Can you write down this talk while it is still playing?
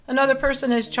Another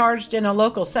person is charged in a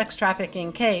local sex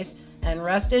trafficking case. And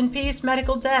rest in peace,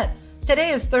 medical debt. Today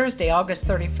is Thursday, August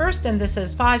 31st, and this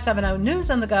is 570 News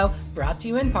on the Go, brought to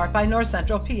you in part by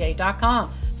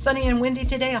NorthCentralPA.com. Sunny and windy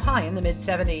today, a high in the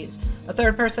mid-70s. A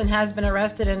third person has been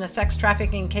arrested in a sex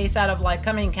trafficking case out of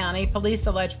Lycoming County. Police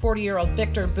allege 40-year-old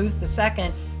Victor Booth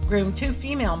II groomed two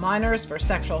female minors for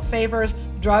sexual favors,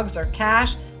 drugs, or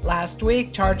cash. Last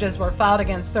week, charges were filed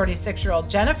against 36-year-old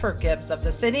Jennifer Gibbs of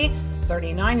the city.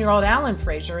 39-year-old Alan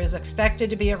Frazier is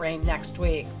expected to be arraigned next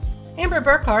week. Amber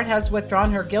Burkhart has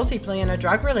withdrawn her guilty plea in a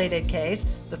drug-related case.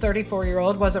 The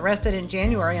 34-year-old was arrested in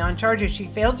January on charges she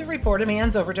failed to report a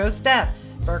man's overdose death.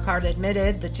 Burkhart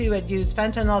admitted the two had used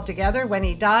fentanyl together when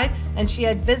he died, and she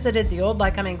had visited the old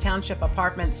Lycoming Township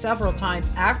apartment several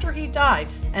times after he died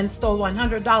and stole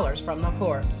 $100 from the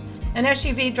corpse. An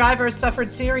SUV driver suffered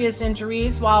serious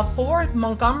injuries, while 4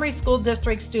 Montgomery School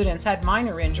District students had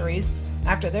minor injuries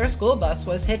after their school bus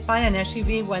was hit by an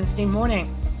SUV Wednesday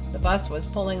morning. The bus was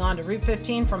pulling onto Route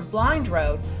 15 from Blind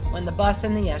Road when the bus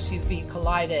and the SUV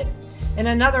collided. In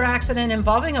another accident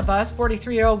involving a bus,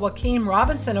 43-year-old Joaquin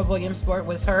Robinson of Williamsport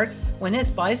was hurt when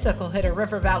his bicycle hit a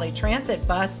River Valley Transit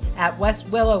bus at West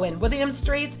Willow and William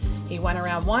Streets. He went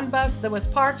around one bus that was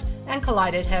parked and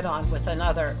collided head-on with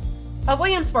another. A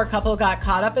Williamsport couple got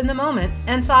caught up in the moment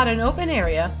and thought an open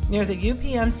area near the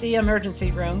UPMC emergency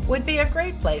room would be a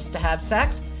great place to have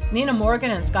sex. Nina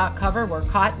Morgan and Scott Cover were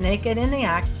caught naked in the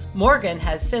act. Morgan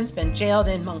has since been jailed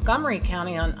in Montgomery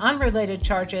County on unrelated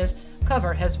charges.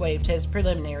 Cover has waived his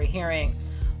preliminary hearing.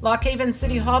 Lock Haven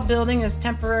City Hall building is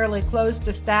temporarily closed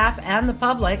to staff and the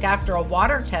public after a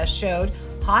water test showed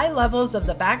high levels of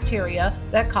the bacteria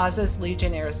that causes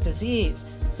Legionnaire's disease.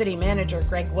 City Manager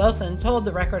Greg Wilson told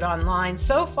the Record Online,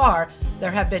 so far,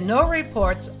 there have been no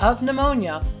reports of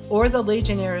pneumonia or the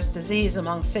Legionnaire's disease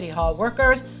among City Hall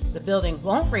workers. The building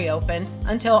won't reopen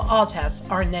until all tests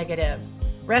are negative.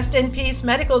 Rest in peace,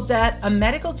 medical debt. A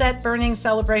medical debt burning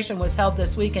celebration was held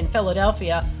this week in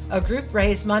Philadelphia. A group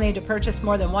raised money to purchase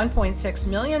more than $1.6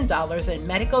 million in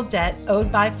medical debt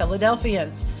owed by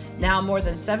Philadelphians. Now more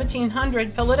than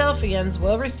 1,700 Philadelphians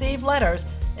will receive letters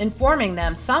informing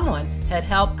them someone had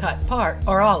helped cut part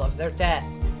or all of their debt.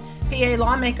 PA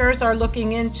lawmakers are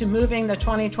looking into moving the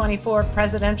 2024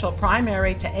 presidential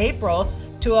primary to April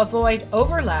to avoid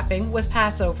overlapping with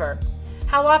Passover.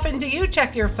 How often do you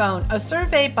check your phone? A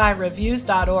survey by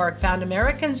Reviews.org found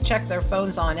Americans check their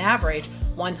phones on average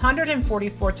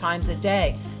 144 times a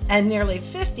day, and nearly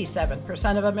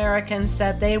 57% of Americans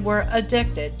said they were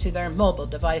addicted to their mobile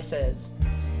devices.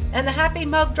 And the Happy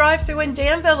Mug drive-thru in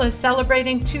Danville is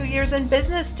celebrating 2 years in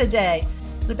business today.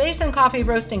 The Basin Coffee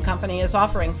Roasting Company is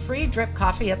offering free drip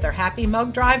coffee at their Happy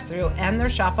Mug drive-thru and their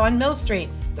shop on Mill Street.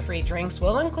 The free drinks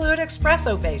will include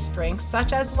espresso-based drinks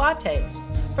such as lattes.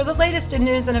 For the latest in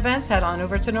news and events, head on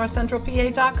over to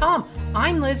NorthCentralPA.com.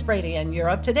 I'm Liz Brady, and you're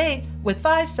up to date with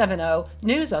 570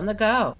 News on the Go.